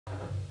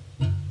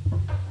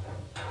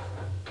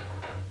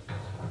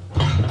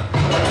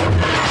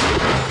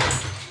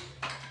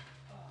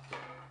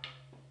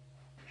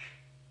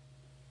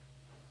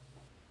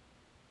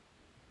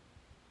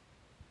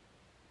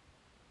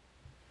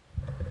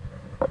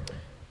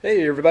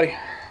Hey everybody,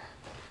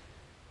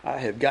 I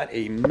have got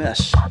a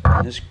mess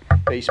in this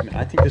basement.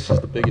 I think this is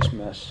the biggest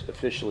mess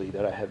officially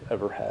that I have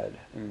ever had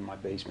in my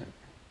basement.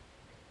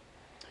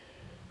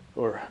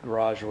 Or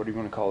garage, or what do you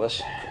want to call this.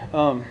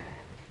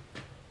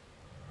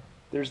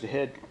 There's the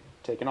head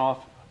taken off.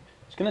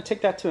 I was going to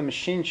take that to a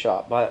machine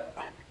shop, but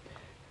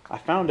I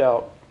found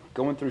out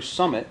going through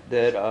Summit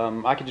that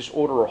I could just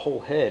order a whole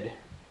head.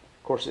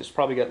 Of course, it's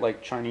probably got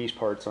like Chinese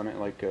parts on it,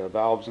 like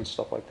valves and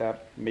stuff like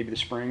that, maybe the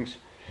springs.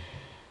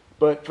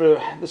 But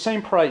for the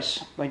same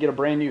price, I get a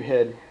brand new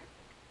head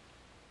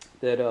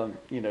that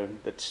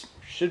that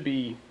should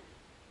be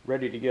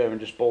ready to go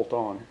and just bolt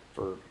on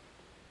for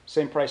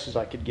same price as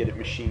I could get it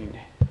machined.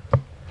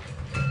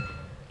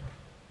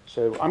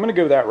 So I'm going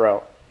to go that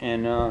route,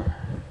 and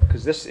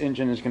because this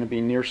engine is going to be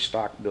near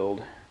stock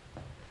build,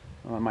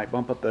 I might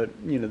bump up the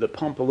the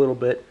pump a little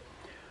bit.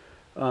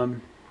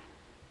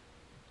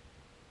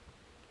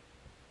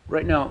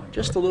 Right now,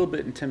 just a little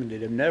bit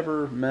intimidated. I've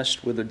never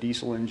messed with a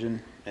diesel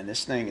engine, and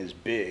this thing is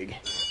big.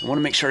 I want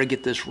to make sure I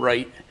get this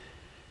right,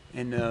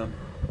 and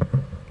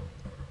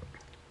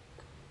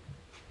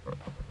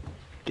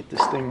get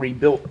this thing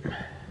rebuilt.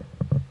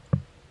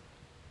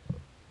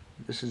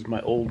 This is my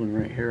old one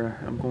right here.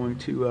 I'm going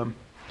to,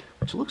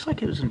 which looks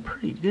like it was in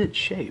pretty good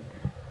shape.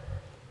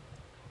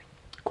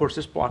 Of course,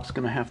 this block's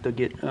going to have to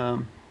get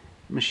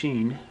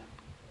machined.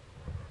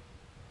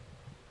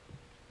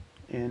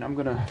 And I'm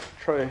going to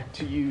try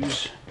to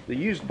use the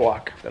used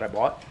block that I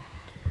bought.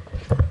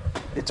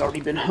 It's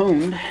already been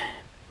honed,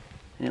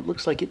 and it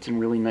looks like it's in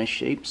really nice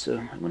shape, so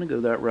I'm going to go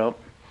that route.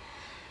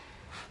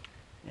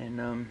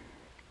 And I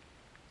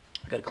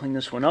got to clean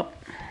this one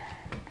up,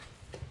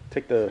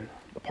 take the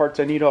parts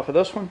I need off of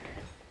this one,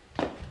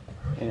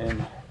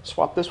 and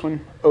swap this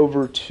one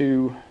over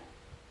to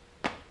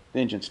the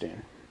engine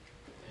stand.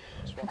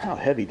 Look how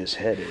heavy this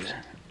head is.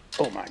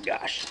 Oh my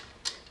gosh,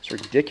 it's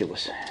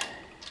ridiculous.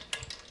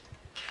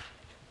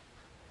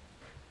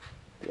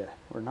 Yeah,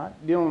 we're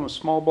not dealing with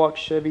small block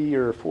Chevy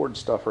or Ford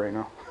stuff right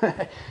now.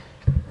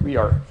 We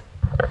are.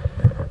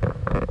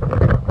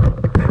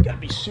 You gotta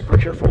be super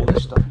careful with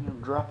this stuff. You know,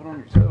 drop it on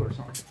your toe or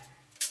something.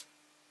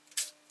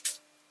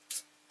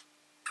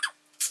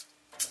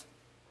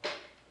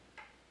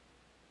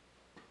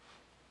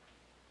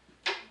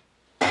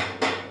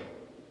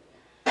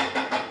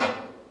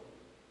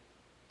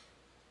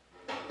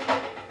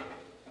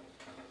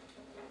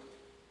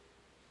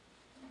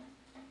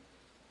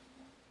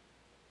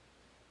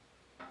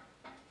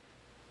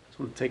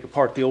 We'll take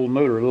apart the old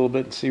motor a little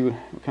bit and see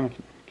what kind of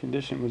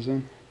condition it was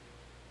in.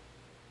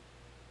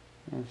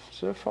 And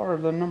so far,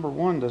 the number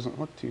one doesn't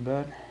look too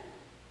bad.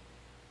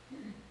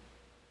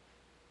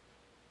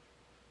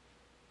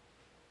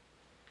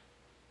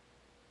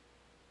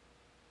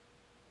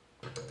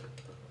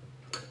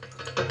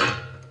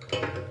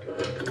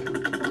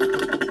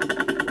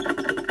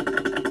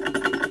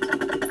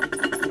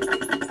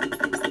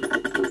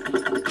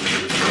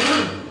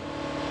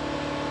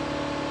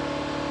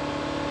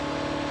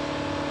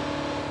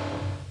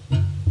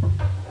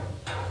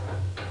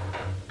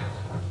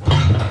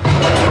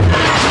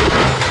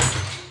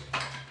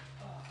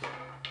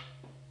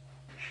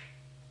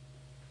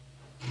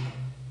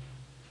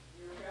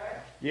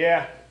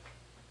 Yeah.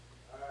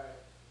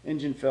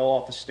 Engine fell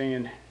off the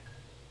stand.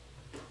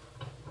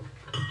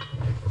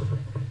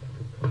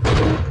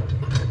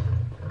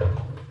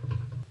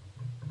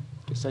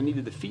 Guess I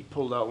needed the feet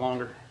pulled out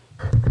longer.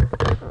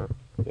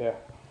 Yeah,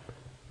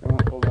 they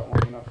weren't pulled out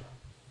long enough.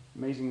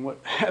 Amazing what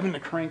having the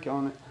crank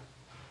on it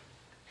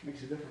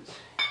makes a difference.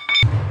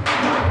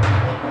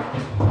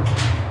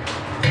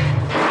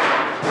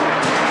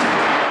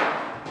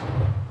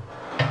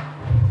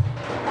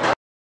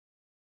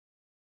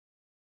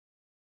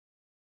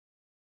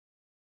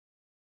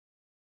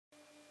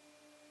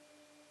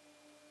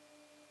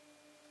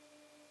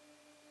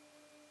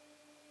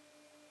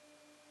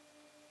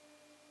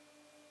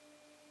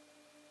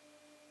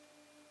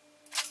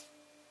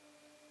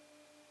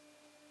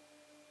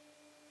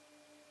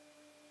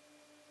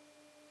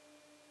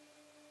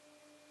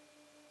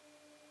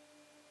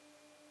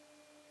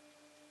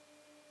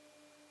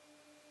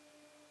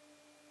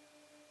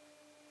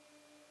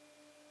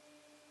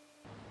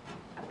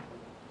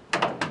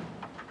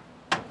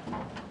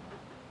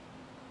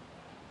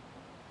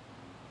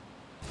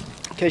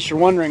 In case you're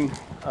wondering,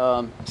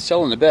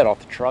 selling the bed off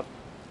the truck,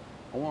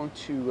 I want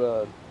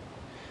to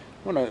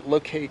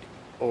locate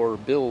or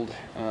build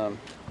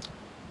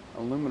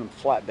aluminum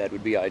flatbed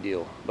would be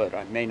ideal, but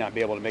I may not be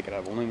able to make it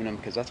out of aluminum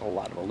because that's a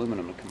lot of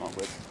aluminum to come up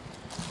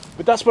with.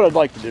 But that's what I'd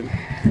like to do.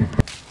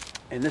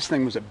 And this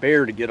thing was a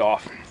bear to get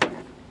off.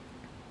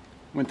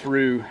 Went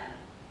through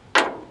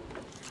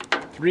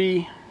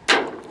 3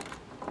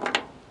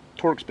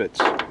 Torx bits.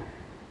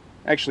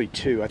 Actually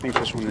 2. I think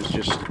this one is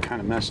just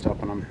kind of messed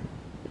up and I'm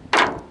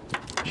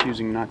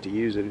choosing not to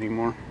use it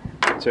anymore.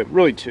 So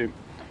really 2,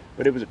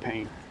 but it was a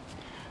pain.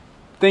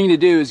 Thing to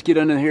do is get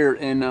under here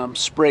and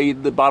spray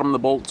the bottom of the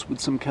bolts with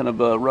some kind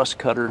of a rust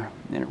cutter,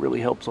 and it really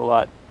helps a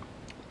lot.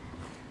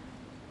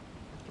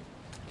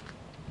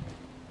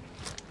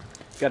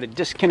 Got to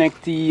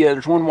disconnect the,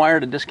 there's one wire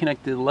to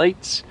disconnect the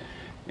lights,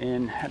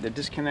 and had to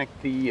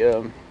disconnect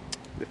the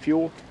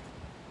fuel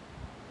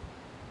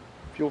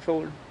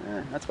filler.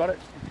 Yeah, that's about it.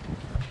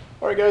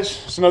 Alright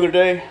guys, it's another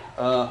day.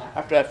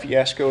 After that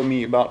fiasco of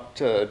me about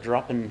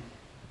dropping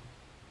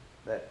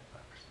that,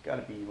 got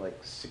to be like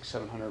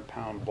 600-700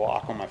 pound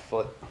block on my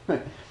foot.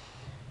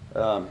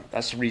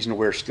 That's the reason to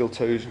wear steel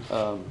toe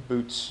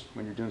boots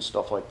when you're doing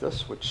stuff like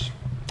this, which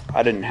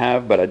I didn't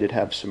have, but I did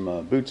have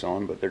some boots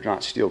on, but they're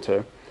not steel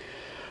toe.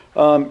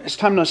 It's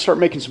time to start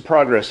making some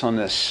progress on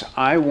this.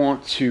 I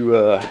want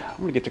to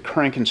get the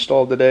crank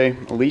installed today,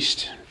 at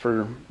least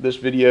for this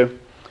video,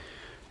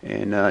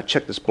 and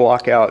check this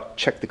block out,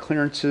 check the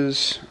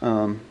clearances.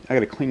 I got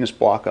to clean this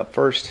block up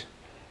first,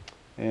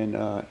 and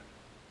I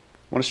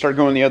want to start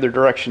going the other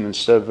direction.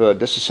 Instead of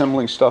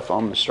disassembling stuff,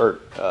 I'm going to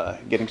start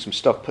getting some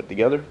stuff put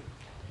together.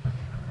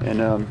 And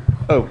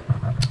oh,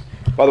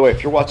 by the way,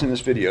 if you're watching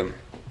this video,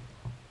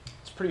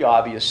 it's pretty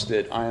obvious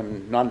that I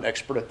am not an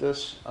expert at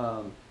this.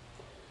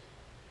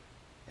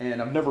 And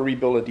I've never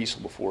rebuilt a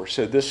diesel before,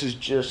 so this is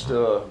just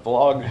a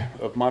vlog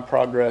of my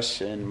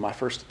progress and my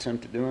first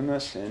attempt at doing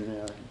this, and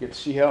you get to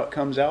see how it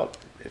comes out.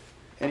 If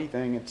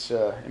anything,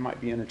 it might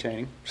be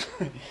entertaining.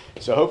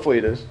 So hopefully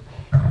it is.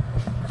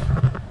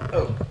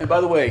 Oh, and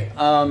by the way,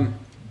 I'm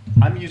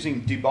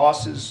using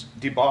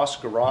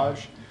Deboss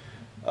Garage.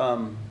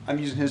 I'm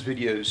using his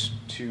videos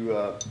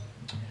to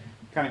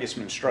kind of get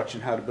some instruction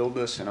how to build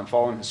this, and I'm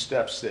following the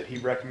steps that he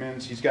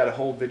recommends. He's got a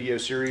whole video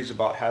series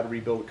about how to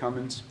rebuild a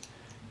Cummins,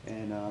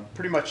 and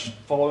pretty much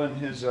following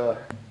his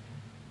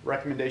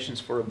recommendations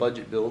for a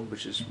budget build,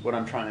 which is what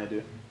I'm trying to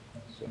do.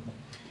 So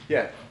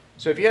yeah,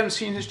 so if you haven't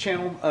seen his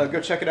channel,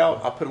 go check it out.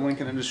 I'll put a link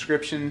in the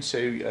description so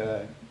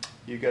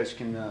you guys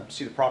can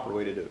see the proper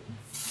way to do it.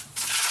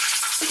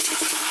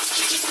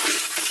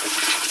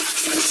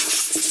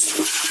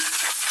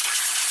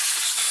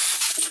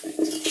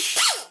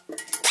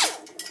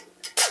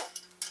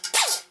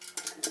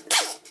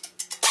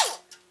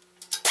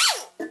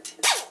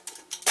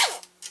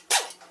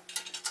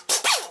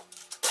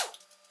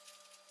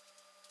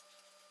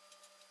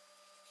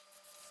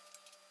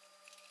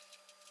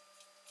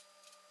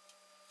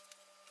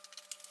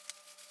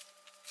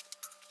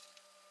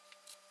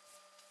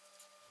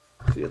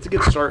 See, that's a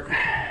good start.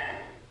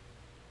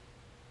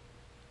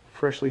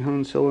 Freshly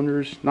honed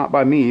cylinders, not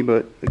by me,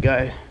 but the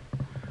guy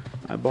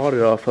I bought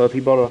it off of,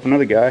 he bought it off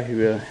another guy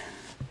who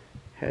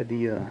had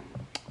the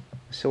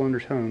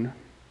cylinders honed.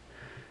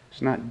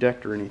 It's not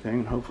decked or anything,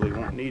 and hopefully you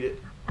won't need it.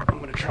 I'm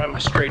going to try my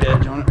straight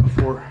edge on it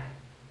before.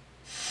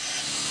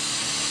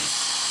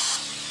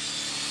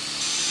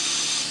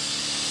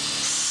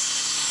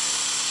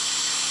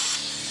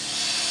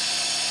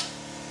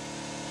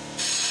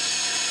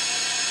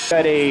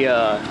 Got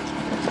a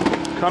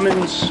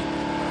Cummins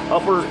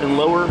upper and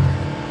lower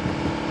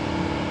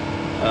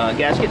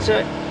gasket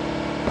set.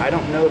 I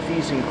don't know if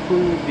these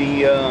include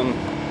the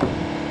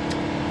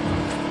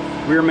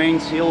rear main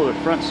seal or the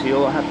front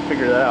seal. I'll have to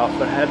figure that out,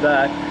 but I had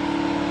that.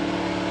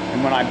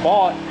 And when I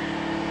bought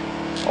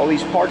all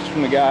these parts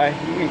from the guy,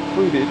 he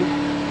included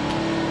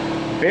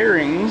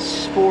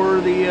bearings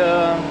for the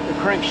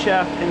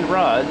crankshaft and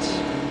rods.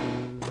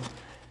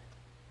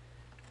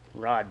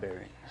 Rod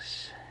bearings.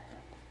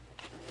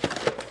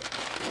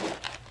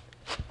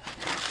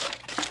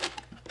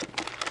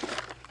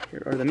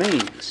 Here are the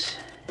mains.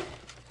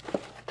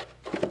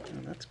 Oh,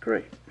 that's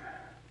great.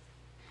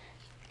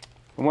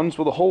 The ones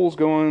with the holes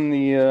go in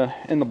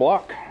the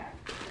block.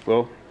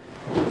 Well,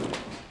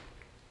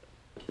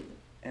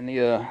 and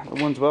the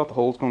ones without the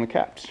holes go in the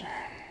caps.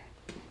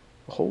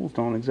 The holes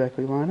don't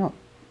exactly line up.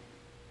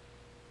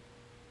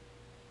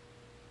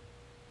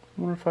 I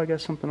wonder if I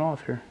got something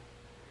off here,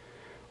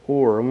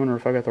 or I wonder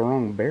if I got the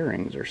wrong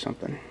bearings or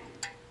something.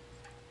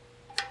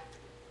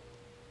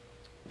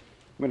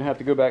 I'm gonna have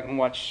to go back and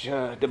watch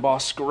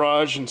Deboss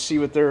Garage and see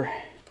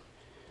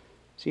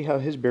how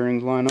his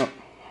bearings line up.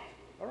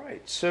 All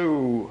right,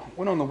 so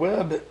went on the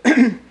web,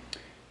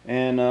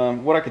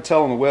 and what I could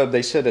tell on the web,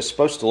 they said it's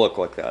supposed to look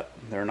like that.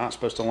 They're not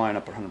supposed to line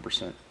up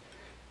 100%.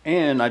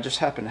 And I just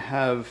happen to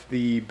have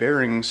the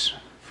bearings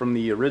from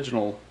the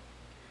original,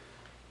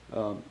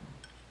 the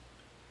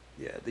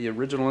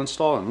original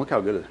install, and look how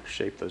good a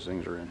shape those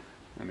things are in.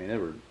 I mean, they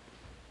were.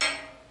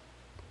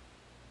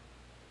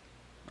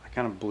 I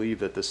kind of believe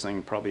that this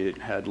thing probably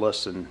had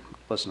less than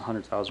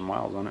 100,000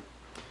 miles on it.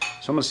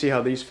 So I'm going to see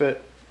how these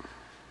fit,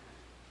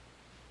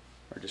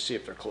 or just see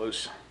if they're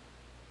close.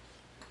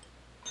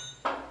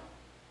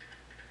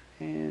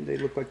 And they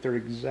look like they're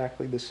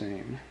exactly the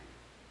same.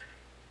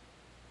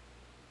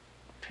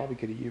 Probably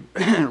could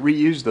have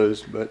reused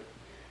those, but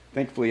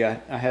thankfully I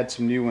had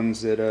some new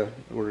ones that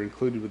were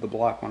included with the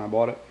block when I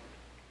bought it.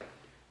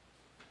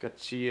 Got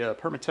the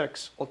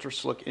Permatex Ultra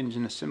Slick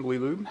Engine Assembly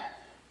Lube.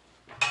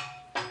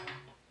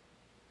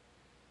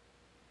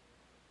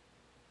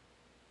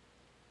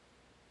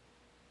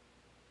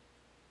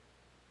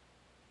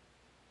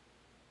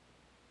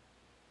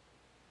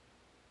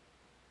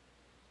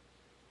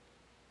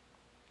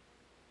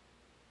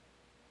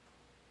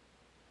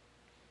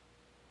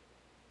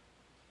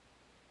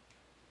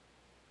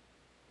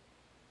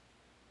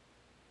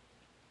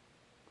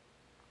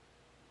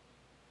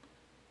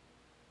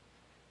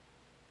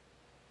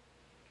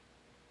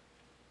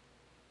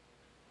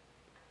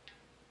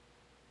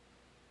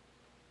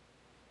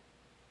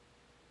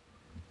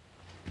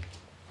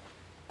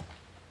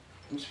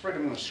 I'm just afraid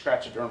I'm going to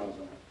scratch the journals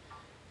in it.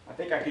 I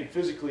think I could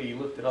physically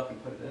lift it up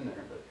and put it in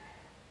there, but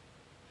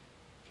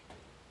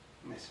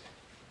let me see.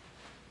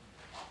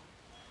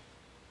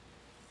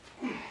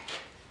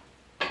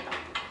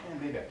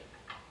 And maybe I can.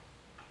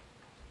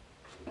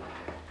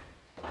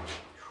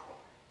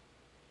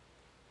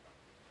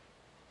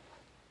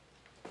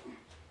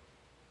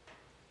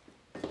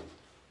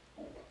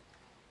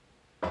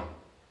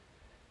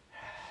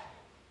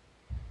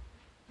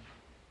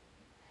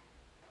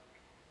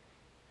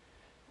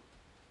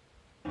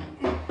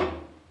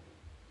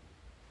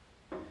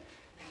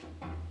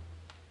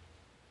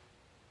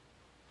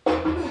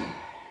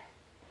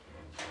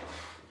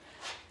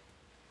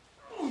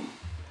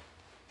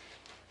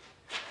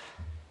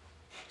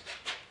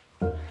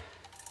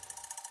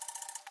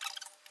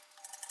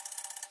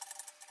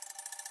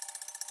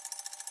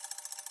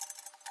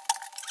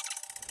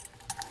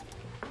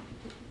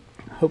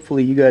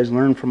 Hopefully you guys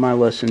learned from my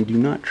lesson. Do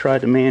not try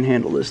to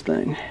manhandle this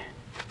thing,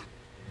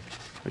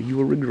 or you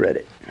will regret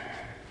it.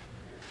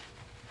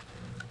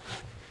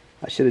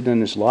 I should have done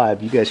this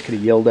live. You guys could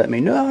have yelled at me,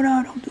 no,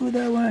 don't do it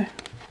that way.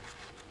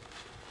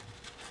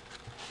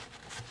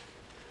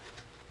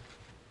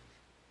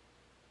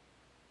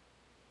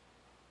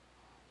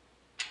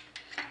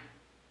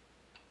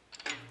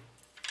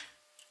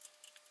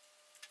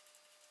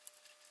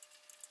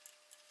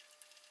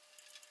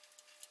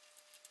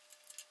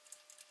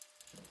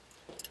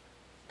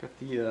 Got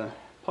the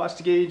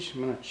plastic gauge.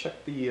 I'm going to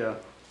check the, I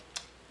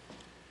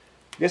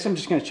guess I'm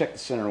just going to check the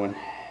center one.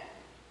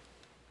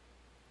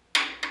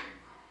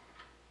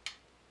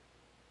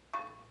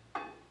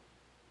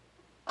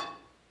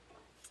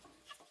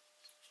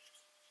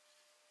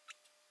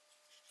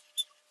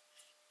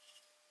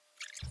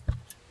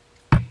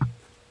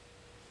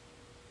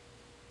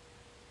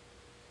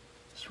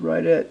 It's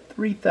right at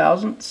 3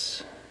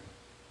 thousandths.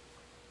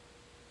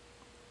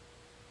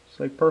 It's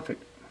like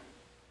perfect.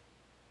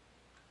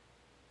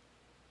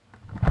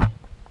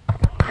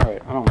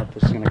 Alright, I don't know if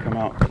this is going to come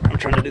out, but I'm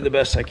trying to do the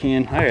best I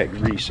can. I got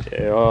grease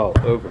all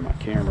over my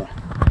camera.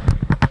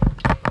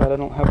 Glad I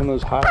don't have one of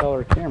those high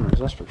dollar cameras,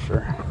 that's for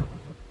sure.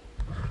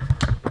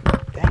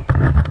 Dang,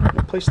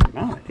 no place to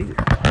mount it either.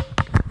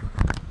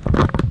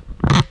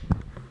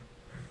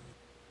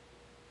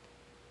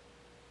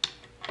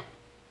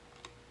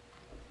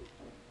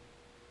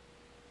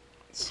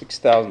 Six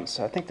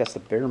thousandths, I think that's the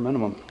bare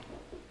minimum.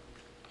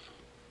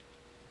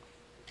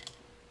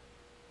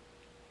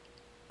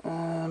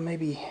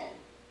 Maybe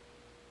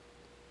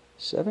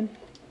 7?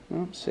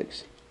 No,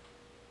 6.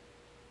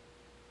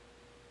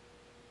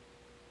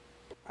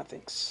 I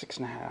think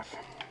 6.5.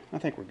 I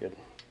think we're good.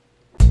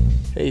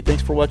 Hey,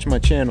 thanks for watching my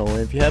channel, and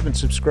if you haven't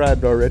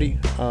subscribed already,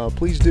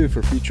 please do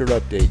for future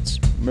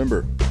updates.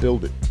 Remember,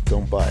 build it,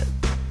 don't buy it.